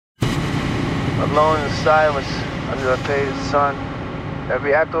Alone in the silence, under the faded sun,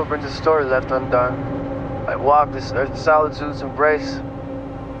 every echo brings a story left undone. I walk this earth's solitude's embrace,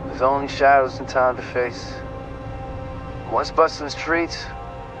 with only shadows and time to face. Once bustling streets,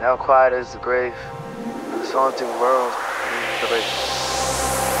 now quiet as the grave. This haunting world needs a place.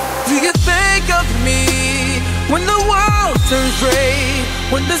 Do you think of me when the world turns gray?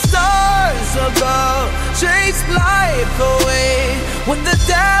 When the stars above chase life away? When the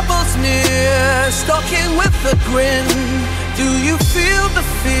devil's near, stalking with a grin? Do you feel the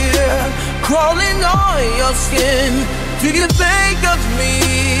fear crawling on your skin? Do you think of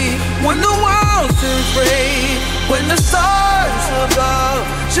me when the world turns gray? When the stars above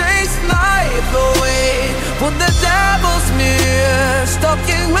chase life away? When the devil's near,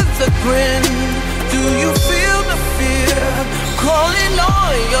 stalking with a grin? Do you feel the fear crawling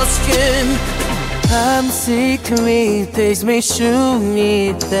on your skin? I'm secretly things may shoot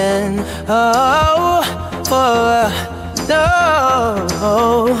me then. Oh, for no,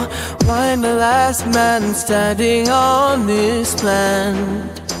 I'm the last man standing on this land.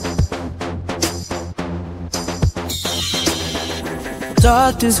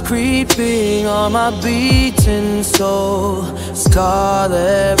 Darkness creeping on my beaten soul.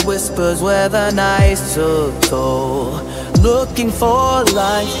 Scarlet whispers where the nights took toll. Looking for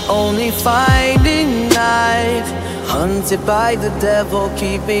light, only finding night. Hunted by the devil,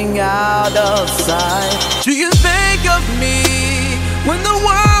 keeping out of sight. Do you think of me when the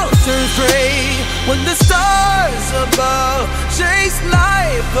world turns gray? When the stars above chase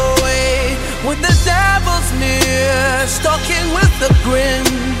life away? When the devil's near, stalking with a grin?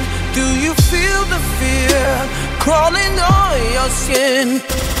 Do you feel the fear crawling on your skin?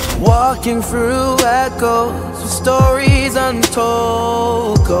 Walking through echoes, stories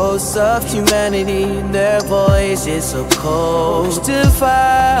untold. Ghosts of humanity, their voices so cold. Still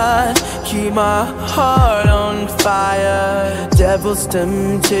fight, keep my heart on fire. Devil's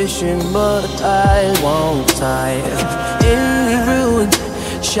temptation, but I won't tire. In the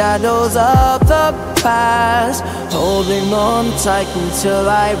ruined shadows of the past, holding on tight until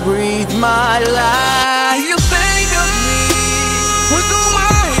I breathe my last. You think of me when the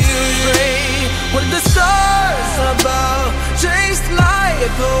world is gray? When the stars above chase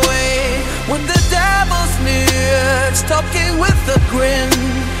life away? When the devil's near, stalking with a grin?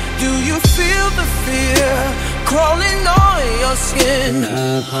 Do you feel the fear crawling on your skin?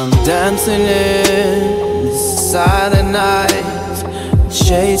 I'm dancing in the silent night,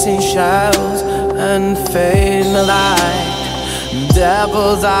 chasing shadows and fading the light.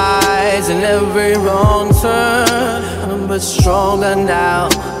 Devil's eyes in every wrong turn, but stronger now,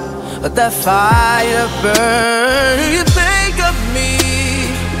 let that fire burn. You think of me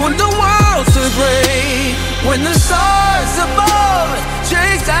when the world's so gray? When the stars above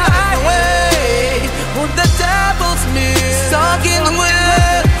chase light away? When the devil's near, stalking with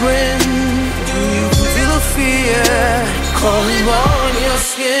a grin? Do you feel fear crawling on your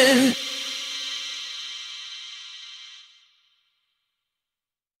skin?